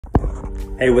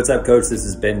Hey, what's up, Coach? This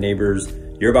is Ben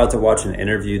Nabers. You're about to watch an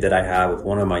interview that I have with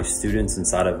one of my students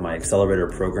inside of my accelerator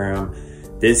program.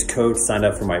 This coach signed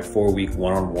up for my 4-week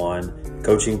one-on-one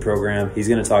coaching program. He's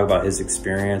going to talk about his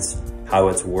experience, how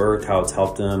it's worked, how it's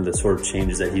helped him, the sort of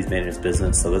changes that he's made in his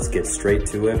business. So let's get straight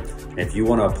to it. And if you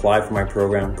want to apply for my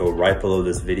program, go right below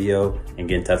this video and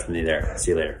get in touch with me there.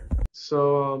 See you later.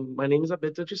 So my name is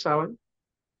Alberto,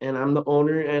 and I'm the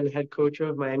owner and head coach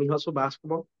of Miami Hustle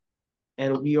Basketball.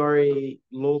 And we are a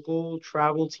local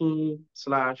travel team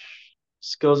slash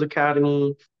skills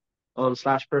academy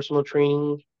slash personal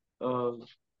training uh,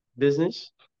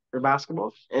 business for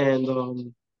basketball.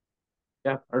 And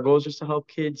yeah, our goal is just to help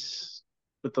kids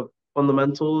with the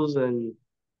fundamentals and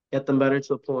get them better to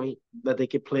the point that they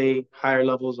could play higher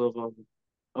levels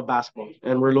of basketball.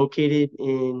 And we're located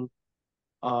in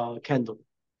Kendall,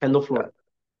 Got Florida. it.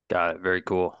 Got it. Very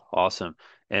cool. Awesome.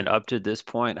 And up to this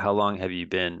point, how long have you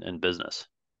been in business?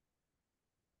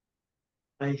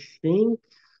 I think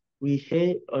we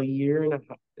hit a year and a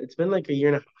half. It's been like a year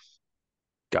and a half.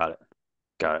 Got it.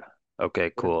 Got it. Okay, Yeah.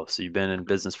 cool. So you've been in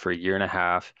business for a year and a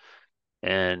half.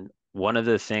 And one of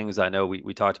the things I know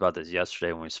we talked about this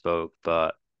yesterday when we spoke,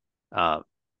 but um,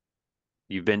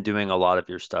 you've been doing a lot of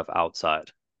your stuff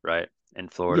outside, right? In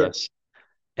Florida. Yes.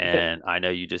 Yeah. And I know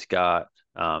you just got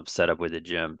set up with a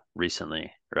gym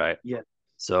recently, right? Yeah.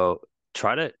 So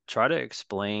try to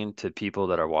explain to people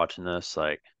that are watching this,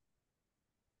 like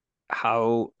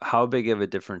how big of a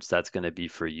difference that's going to be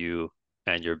for you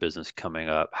and your business coming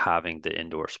up having the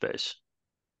indoor space.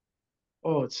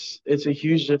 Oh, it's a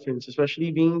huge difference,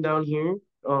 especially being down here.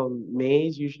 May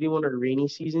is usually when our rainy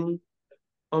season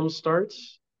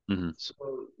starts. Hmm. So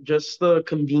just the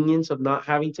convenience of not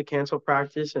having to cancel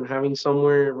practice and having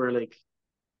somewhere where like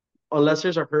unless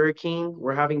there's a hurricane,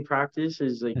 we're having practice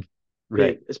is like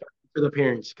Right. big, especially for the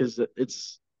parents, because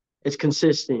it's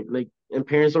consistent. Like and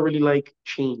parents don't really like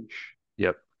change.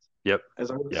 Yep. Yep. As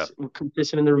long Yep. as we're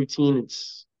consistent in the routine,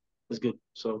 it's good.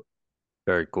 So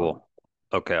Very um, cool.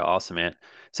 Okay, awesome, man.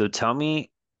 So tell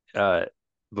me, uh,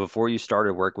 before you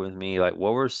started working with me, like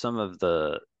what were some of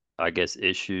the, I guess,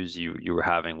 issues you were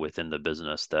having within the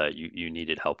business that you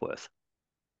needed help with?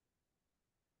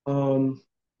 um,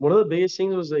 one of the biggest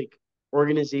things was like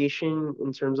organization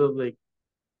in terms of like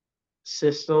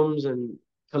systems and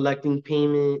collecting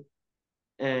payment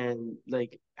and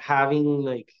like having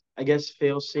like I guess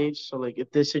fail safes. So like if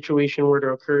this situation were to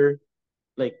occur,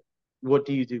 like what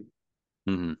do you do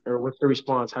Hmm. or what's the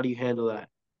response? How do you handle that?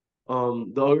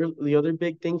 The other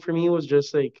big thing for me was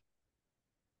just like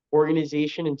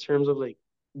organization in terms of like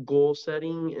goal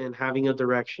setting and having a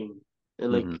direction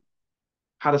and Hmm. like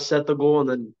how to set the goal and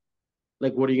then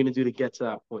like what are you going to do to get to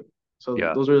that point. So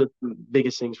Yeah. those are the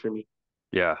biggest things for me.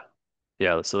 Yeah.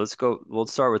 Yeah. So let's go. We'll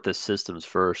start with the systems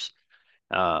first.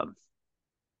 Um,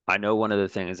 I know one of the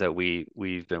things that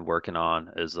we've been working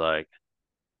on is like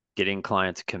getting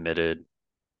clients committed,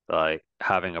 like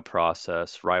having a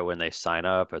process right when they sign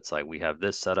up. It's like we have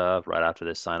this set up, right after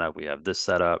they sign up, we have this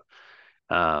set up.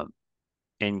 Um,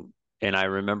 and and I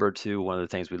remember too, one of the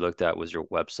things we looked at was your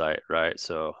website, right?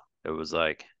 So it was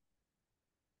like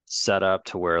set up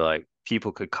to where like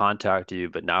people could contact you,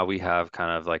 but now we have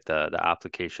kind of like the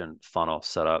application funnel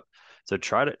set up. So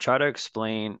try to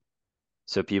explain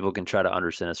so people can try to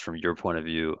understand this from your point of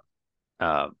view,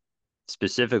 um,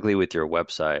 specifically with your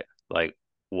website. Like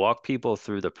walk people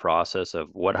through the process of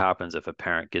what happens if a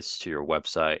parent gets to your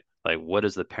website. Like what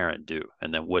does the parent do,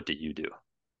 and then what do you do?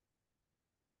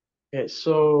 Okay,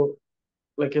 so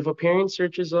like if a parent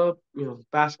searches up,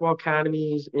 basketball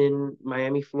academies in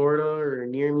Miami, Florida or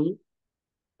near me,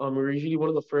 we're usually one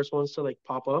of the first ones to like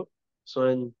pop up. So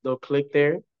then they'll click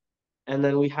there. And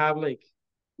then we have like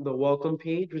the welcome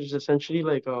page, which is essentially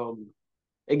like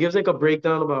it gives like a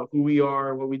breakdown about who we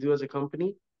are, what we do as a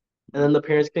company. And then the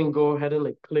parents can go ahead and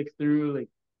like click through like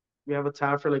we have a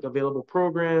tab for like available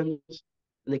programs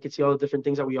and they can see all the different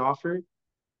things that we offer.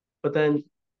 But then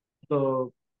the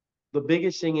the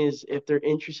biggest thing is if they're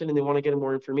interested and they want to get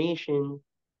more information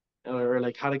or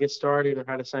like how to get started or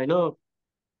how to sign up,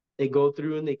 they go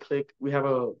through and they click. We have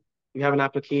an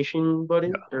application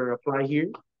button Yeah. or apply here.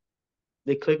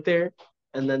 They click there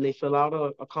and then they fill out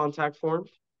a contact form.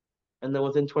 And then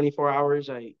within 24 hours,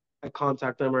 I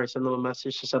contact them or I send them a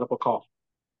message to set up a call.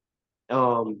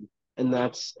 And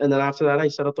then after that, I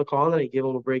set up the call and I give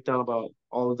them a breakdown about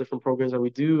all the different programs that we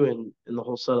do and the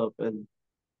whole setup. And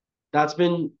that's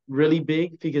been really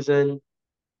big because then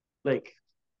like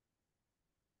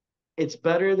it's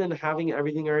better than having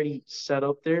everything already set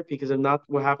up there because if not,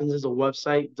 what happens is the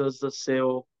website does the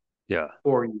sale Yeah.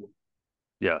 for you.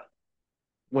 Yeah.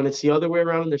 When it's the other way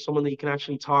around and there's someone that you can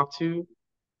actually talk to,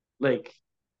 like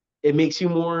it makes you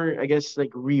more, I guess,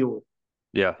 like real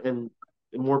Yeah. and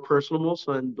more personable.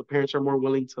 So and the parents are more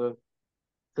willing to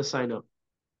sign up.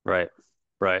 Right.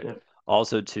 Right. Yeah.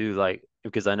 Also too, like,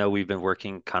 because I know we've been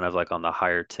working kind of like on the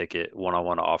higher ticket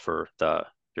one-on-one offer that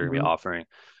you're gonna be Hmm. offering.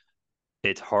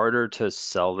 It's harder to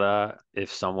sell that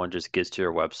if someone just gets to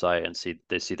your website and see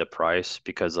the price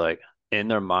because like in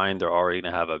their mind they're already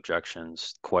gonna have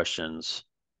objections, questions.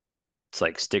 It's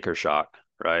like sticker shock,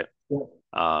 right? Yeah.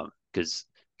 Because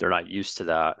they're not used to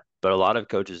that. But a lot of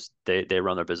coaches they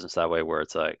run their business that way where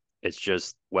it's like it's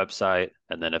just website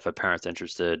and then if a parent's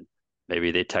interested,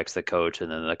 maybe they text the coach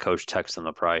and then the coach texts them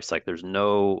the price. Like there's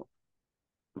no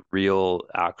real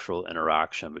actual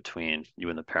interaction between you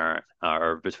and the parent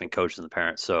or between coach and the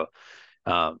parent.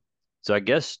 Um, so I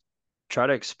guess try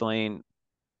to explain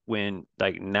when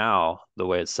like now the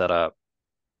way it's set up,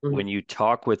 when Hmm. you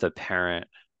talk with a parent,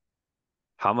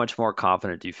 how much more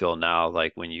confident do you feel now,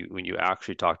 like when you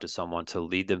actually talk to someone to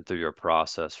lead them through your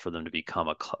process for them to become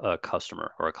a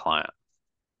customer or a client?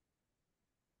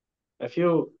 I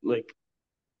feel like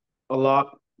a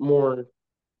lot more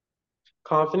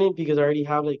confident because I already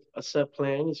have like a set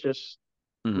plan. It's just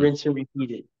Hmm. rinse and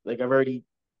repeat it. Like I've already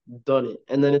done it.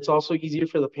 And then it's also easier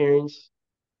for the parents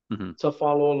Hmm. to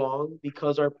follow along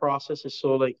because our process is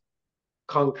so like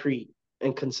concrete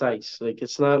and concise. Like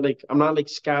it's not like I'm not like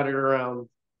scattered around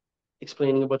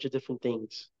explaining a bunch of different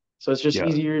things. So it's just Yeah.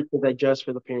 easier to digest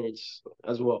for the parents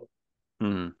as well.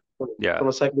 Hmm. From Yeah.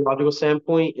 a psychological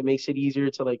standpoint, it makes it easier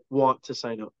to like want to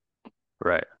sign up.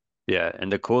 Right. Yeah.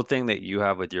 And the cool thing that you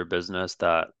have with your business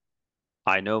that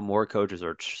I know more coaches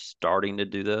are starting to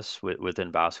do this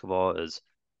within basketball is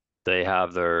they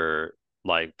have their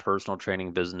like personal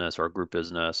training business or group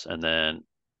business, and then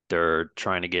they're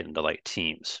trying to get into like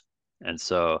teams. And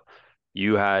so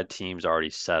you had teams already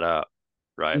set up,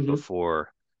 right, Hmm.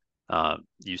 before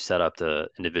you set up the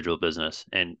individual business.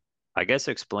 And I guess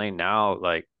explain now,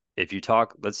 like if you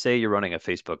talk, let's say you're running a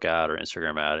Facebook ad or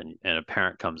Instagram ad and a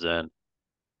parent comes in,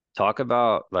 talk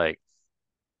about like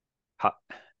how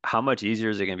how much easier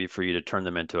is it going to be for you to turn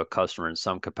them into a customer in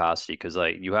some capacity? Because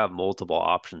like you have multiple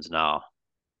options now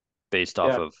based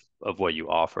off Yeah. of what you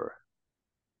offer.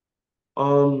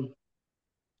 Um,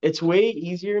 it's way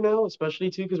easier now,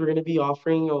 especially too, because we're going to be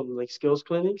offering like skills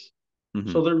clinics.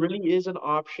 Hmm. So there really is an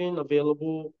option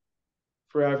available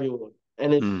for everyone.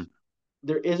 And if Mm,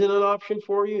 there isn't an option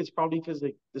for you, it's probably because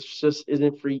like this just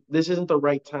isn't free. This isn't the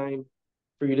right time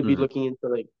for you to be hmm. looking into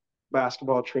like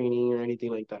basketball training or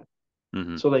anything like that.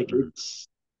 Hmm. So like Hmm.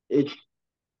 it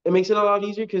it makes it a lot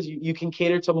easier because you can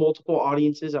cater to multiple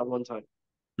audiences at one time.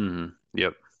 Hmm.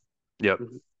 Yep. Yep.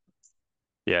 Mhm.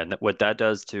 Yeah. And what that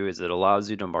does too is it allows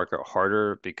you to market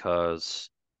harder because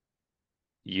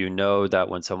you know that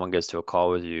when someone gets to a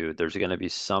call with you, there's going to be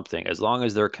something. As long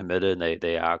as they're committed and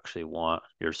they actually want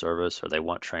your service or they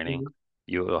want training, Mhm.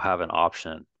 you will have an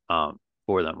option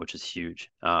for them, which is huge.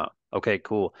 Okay,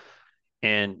 cool.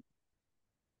 And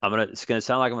it's gonna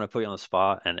sound like I'm gonna put you on the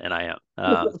spot, and I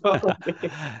am.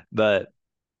 But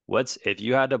what's if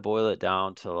you had to boil it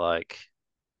down to like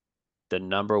the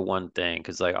number one thing?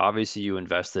 Because like obviously you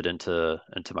invested into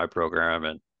my program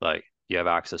and like you have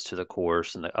access to the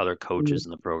course and the other Mhm. coaches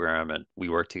in the program, and we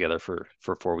work together for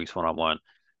 4 weeks one-on-one.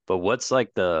 But what's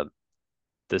like the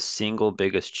single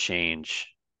biggest change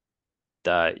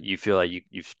that you feel like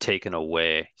you've taken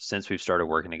away since we've started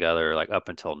working together, like up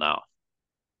until now?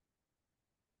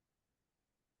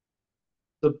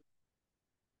 The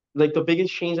like the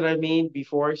biggest change that I made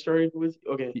before I started with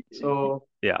okay, so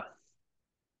Yeah.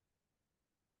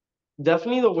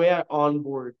 definitely the way I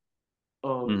onboard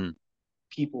um Mm,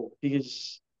 people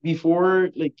because before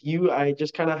like you I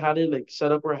just kind of had it like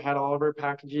set up where I had all of our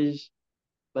packages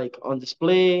like on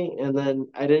display and then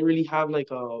I didn't really have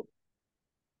like a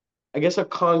I guess a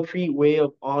concrete way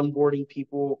of onboarding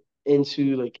people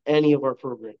into like any of our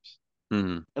programs.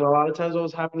 mm, And a lot of times what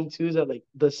was happening too is that like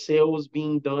the sale was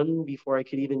being done before I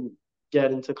could even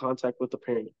get into contact with the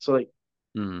parent. So like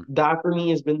mm, that for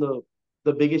me has been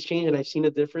the biggest change and I've seen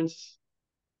a difference.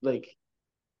 Like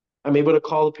I'm able to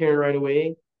call the parent right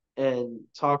away and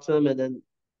talk to them and then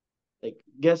like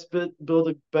guess build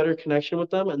a better connection with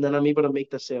them and then I'm able to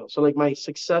make the sale. So like my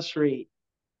success rate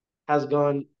has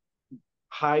gone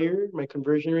higher, my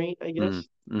conversion rate, I mm, guess,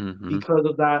 mm, mm, because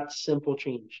of that simple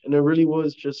change. And it really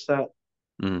was just that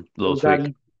it little was that tweak.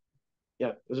 easy. Yeah,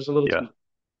 it was just a little Yeah. tweak.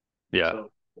 Yeah.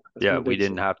 So that's been Yeah. the We biggest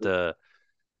didn't thing. have to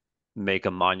make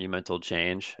a monumental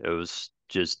change. It was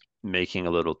just making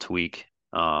a little tweak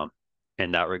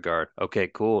in that regard. Okay,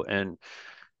 cool. And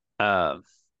uh,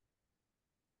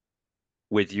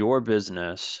 with your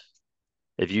business,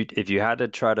 if you had to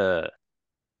try to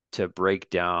to break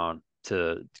down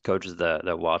to coaches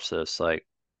that watch this, like,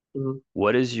 Mhm.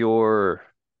 what is your,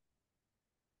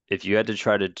 if you had to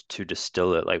try to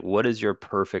distill it, like, what is your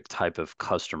perfect type of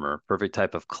customer, perfect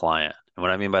type of client? And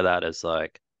what I mean by that is,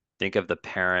 like, think of the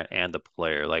parent and the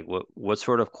player. Like, what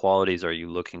sort of qualities are you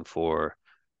looking for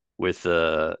with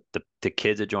the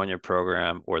kids that join your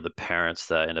program or the parents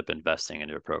that end up investing in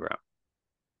your program?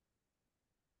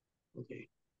 Okay.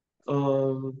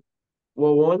 Well,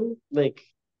 one, like,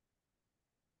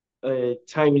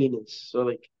 timeliness. So,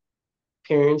 like,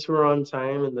 parents who are on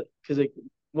time, and because, like,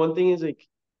 one thing is, like,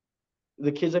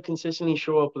 the kids that consistently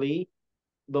show up late,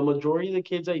 the majority of the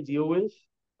kids I deal with,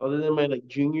 other than my, like,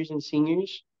 juniors and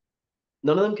seniors,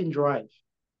 none of them can drive.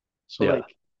 So, Yeah,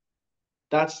 like,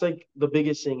 that's, like, the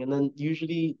biggest thing. And then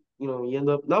usually, you end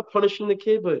up not punishing the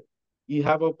kid, but you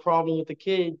have a problem with the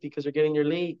kid because they're getting there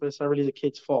late, but it's not really the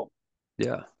kid's fault,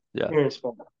 yeah, yeah. parents'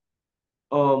 fault.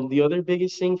 The other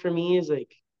biggest thing for me is,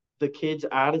 like, the kid's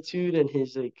attitude and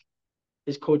his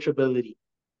coachability.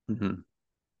 Hmm.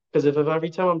 Because if every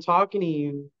time I'm talking to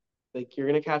you, like, you're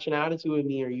gonna catch an attitude with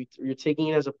me, or you're taking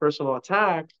it as a personal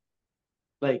attack,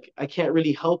 like, I can't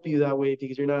really help you that way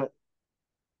because you're not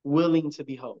willing to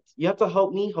be helped. You have to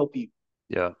help me help you.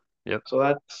 Yeah, yep. So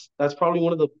that's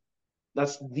probably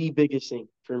that's the biggest thing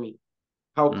for me.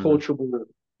 How Hmm. coachable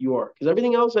you are. Because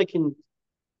everything else I can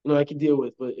deal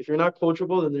with. But if you're not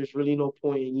coachable, then there's really no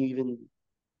point in you even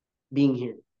being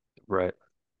here. Right.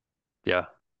 Yeah,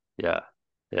 yeah,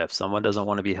 yeah. If someone doesn't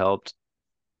want to be helped,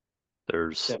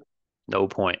 there's Yeah. no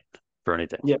point for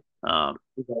anything. Yeah. Um,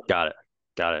 Exactly. got it.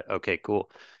 Got it. Okay, cool.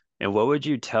 And what would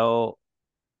you tell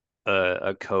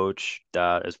a coach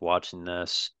that is watching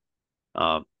this?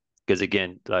 Because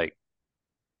again, like,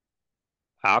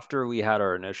 after we had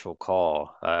our initial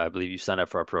call, I believe you signed up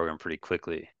for our program pretty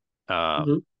quickly. Um,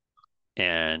 Hmm.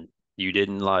 and you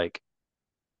didn't like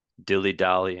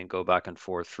dilly-dally and go back and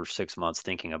forth for 6 months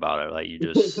thinking about it. Like,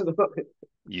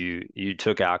 you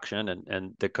took action,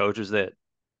 and the coaches that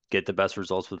get the best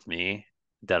results with me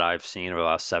that I've seen over the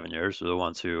last 7 years are the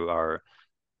ones who are,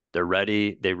 they're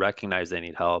ready, they recognize they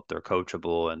need help, they're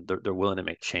coachable, and they're willing to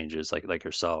make changes like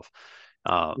yourself.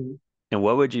 Um, and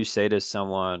what would you say to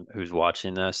someone who's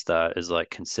watching this that is like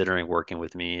considering working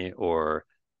with me or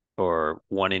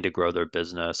wanting to grow their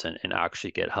business and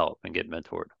actually get help and get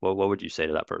mentored? What would you say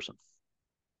to that person?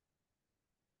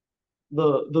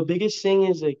 The biggest thing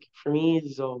is, like, for me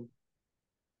is, and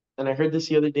I heard this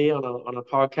the other day on a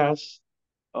podcast.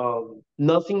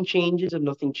 Nothing changes if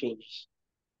nothing changes.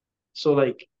 So,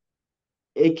 like,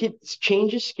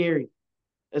 change is scary,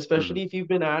 Hmm. especially if you've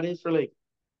been at it for, like,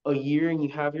 a year and you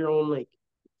have your own, like,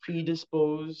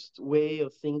 predisposed way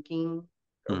of thinking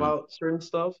Hmm. about certain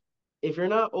stuff. If you're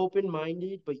not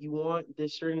open-minded, but you want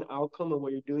this certain outcome and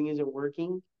what you're doing isn't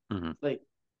working, Hmm. like,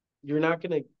 you're not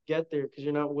gonna get there because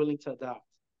you're not willing to adapt.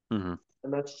 Hmm.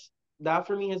 And that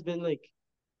for me has been, like,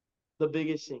 the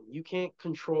biggest thing. You can't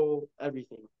control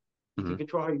everything. You can Hmm.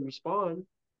 control how you respond,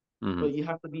 Hmm. but you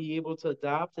have to be able to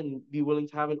adapt and be willing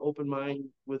to have an open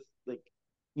mind with, like,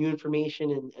 new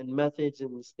information and methods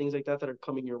and things like that that are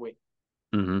coming your way.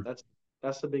 Hmm. That's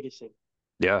that's the biggest thing,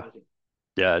 Yeah. I think.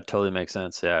 Yeah, it totally makes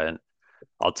sense. Yeah. And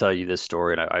I'll tell you this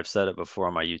story, and I've said it before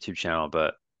on my YouTube channel,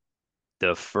 but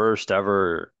the first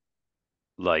ever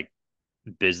like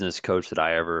business coach that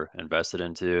I ever invested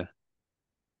into,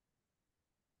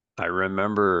 I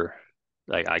remember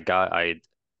like I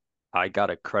got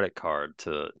a credit card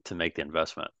to make the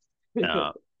investment.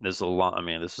 This is a long, I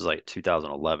mean, this was like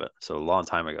 2011, so a long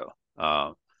time ago.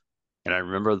 And I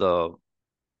remember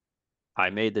I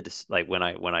made like when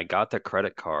I got the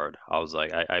credit card, I was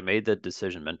like, I made the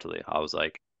decision mentally. I was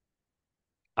like,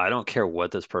 I don't care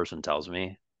what this person tells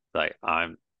me, like,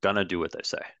 I'm gonna do what they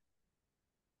say.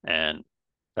 And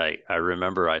like, I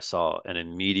remember I saw an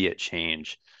immediate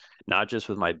change, not just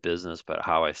with my business, but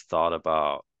how I thought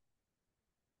about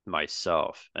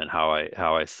myself and how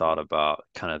I thought about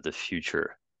kind of the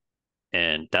future.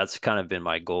 And that's kind of been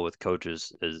my goal with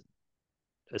coaches is,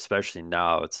 especially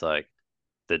now, it's like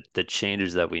the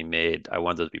changes that we made, I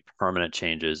want those to be permanent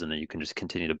changes, and then you can just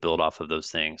continue to build off of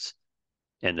those things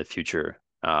in the future.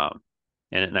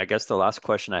 And I guess the last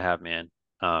question I have, man,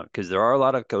 because there are a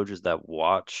lot of coaches that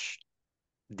watch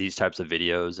these types of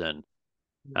videos, and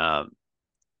um,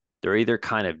 they're either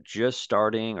kind of just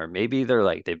starting, or maybe they're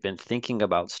like they've been thinking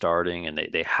about starting and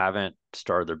they haven't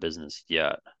started their business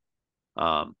yet.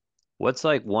 Um, what's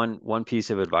like one piece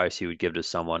of advice you would give to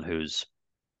someone who's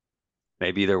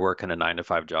maybe they're working a 9 to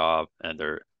 5 job and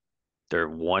they're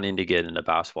wanting to get into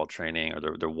basketball training,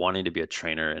 or they're wanting to be a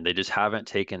trainer and they just haven't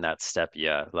taken that step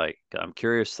yet. Like, I'm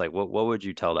curious, like, what would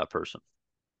you tell that person?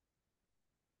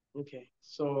 Okay,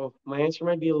 so my answer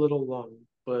might be a little long,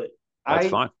 but That's I,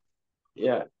 fine.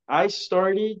 yeah, I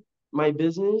started my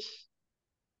business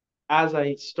as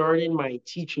I started my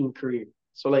teaching career.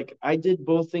 So like I did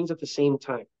both things at the same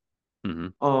time. Hmm.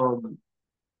 Um,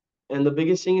 and the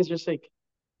biggest thing is just like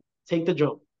take the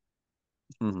jump.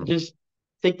 Hmm. Just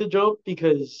take the jump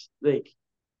because like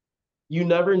you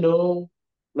never know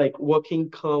like what can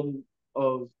come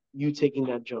of you taking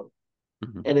that jump.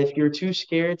 Hmm. And if you're too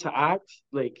scared to act,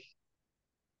 like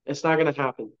it's not gonna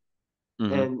happen.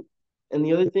 Hmm. And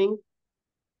the other thing,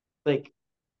 like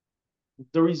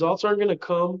the results aren't gonna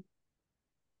come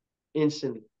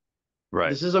instantly. Right.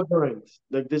 This is a grind.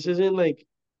 Like this isn't like,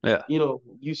 Yeah.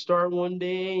 you start one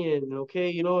day and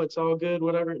okay, it's all good,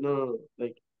 whatever. No, no, no.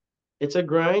 Like it's a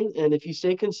grind, and if you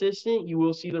stay consistent, you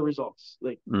will see the results.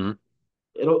 Like Hmm.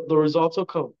 the results will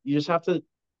come. You just have to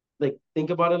like think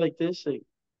about it like this, like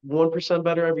 1%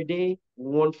 better every day,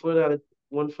 1 foot at a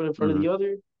 1 foot in front of Hmm. the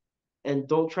other, and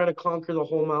don't try to conquer the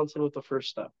whole mountain with the first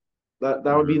step. That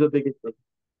would be Hmm. the biggest thing.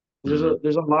 Hmm.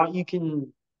 There's a lot you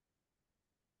can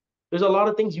there's a lot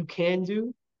of things you can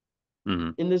do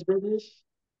Hmm. in this business,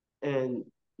 and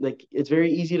like it's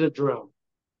very easy to drown.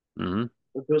 Hmm.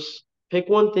 Just pick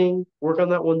one thing, work on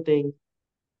that one thing,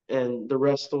 and the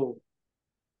rest will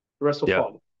Yeah.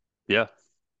 follow. Yeah.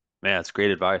 Man, it's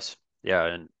great advice. Yeah.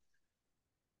 And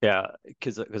yeah,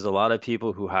 because a lot of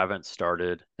people who haven't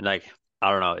started, and like,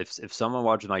 I don't know, if someone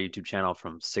watches my YouTube channel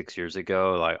from 6 years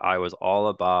ago, like I was all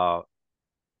about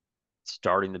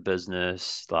starting the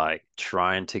business, like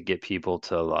trying to get people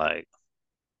to like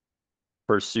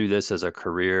pursue this as a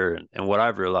career. And what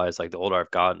I've realized, like the older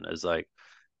I've gotten, is like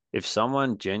if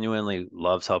someone genuinely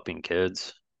loves helping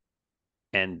kids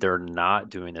and they're not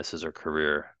doing this as a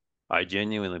career, I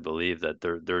genuinely believe that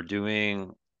they're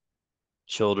doing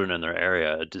children in their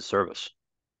area a disservice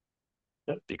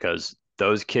Yeah, because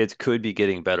those kids could be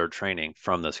getting better training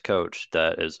from this coach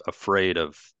that is afraid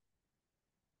of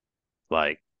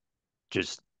like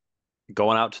just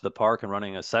going out to the park and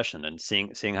running a session and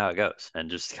seeing how it goes and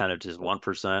just kind of just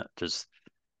 1% just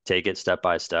take it step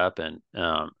by step and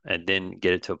then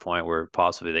get it to a point where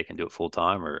possibly they can do it full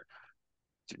time or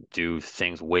do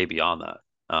things way beyond that.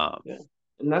 yeah.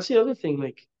 And that's the other thing.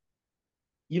 Like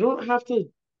you don't have to,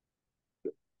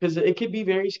 because it could be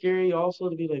very scary also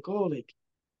to be like, oh, like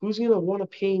who's gonna want to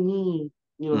pay me,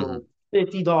 Hmm.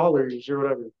 $50 or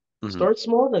whatever. Hmm. Start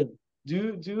small then.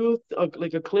 Do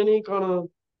like a clinic on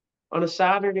a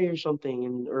Saturday or something,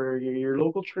 and or your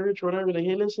local church or whatever. Like,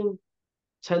 hey, listen,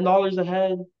 $10 a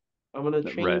head. I'm gonna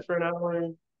train you Right. for an hour,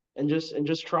 and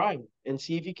just try and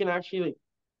see if you can actually like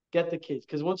get the kids.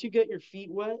 Because once you get your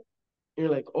feet wet, you're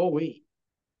like, oh wait,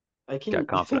 I Got can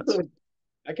confidence.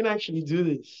 I can actually do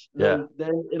this. Yeah.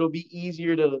 Then it'll be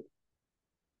easier to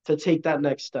take that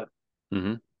next step.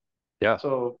 Hmm. Yeah.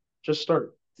 So just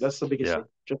start. That's the biggest Yeah. thing.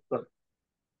 Just start.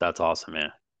 That's awesome,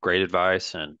 man. Great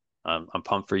advice. And I'm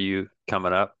pumped for you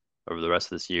coming up over the rest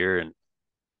of this year and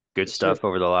good Yes, sir. stuff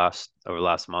over the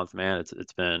last month, man.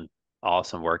 It's been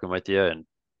awesome working with you. And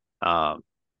um,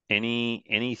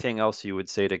 anything else you would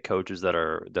say to coaches that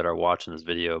are watching this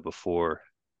video before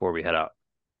we head out?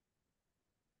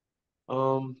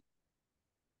 Um,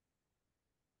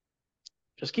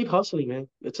 just keep hustling, man.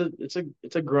 It's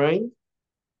a grind.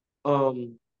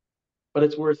 Um, but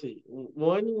it's worth it.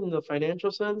 One in the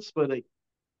financial sense, but like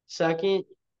second,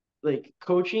 like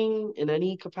coaching in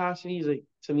any capacity is like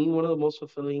to me one of the most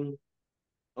fulfilling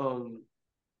um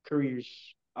careers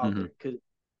out Hmm. there because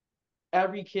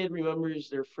every kid remembers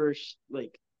their first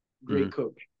like Hmm. great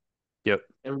coach Yep.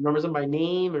 and remembers them by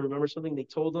name and remembers something they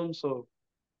told them. So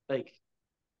like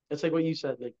it's like what you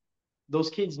said, like those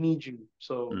kids need you.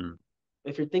 So Mm.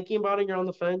 if you're thinking about it, you're on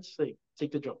the fence, like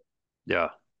take the jump. Yeah.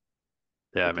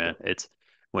 Yeah, Take the man. jump. It's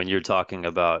when you're talking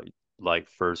about like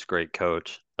first grade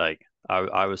coach, like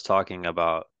I was talking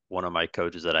about one of my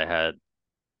coaches that I had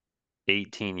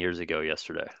 18 years ago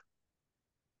yesterday.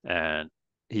 And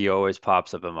he always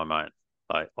pops up in my mind,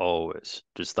 like always.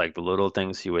 Just like the little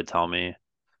things he would tell me.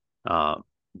 Um,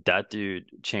 that dude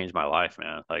changed my life,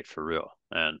 man, like for real.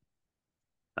 And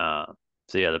uh,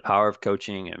 so yeah, the power of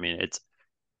coaching. I mean,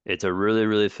 it's a really,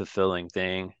 really fulfilling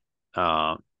thing.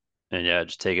 Um, and yeah,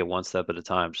 just take it one step at a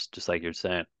time, just like you're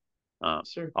saying. Um,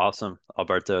 Sure. awesome,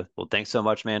 Alberto. Well, thanks so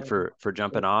much, man, All right, for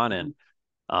jumping on, and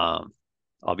um,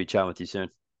 I'll be chatting with you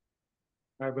soon.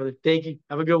 all right, brother. Thank you.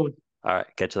 Have a good one. All right,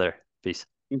 catch you later. Peace.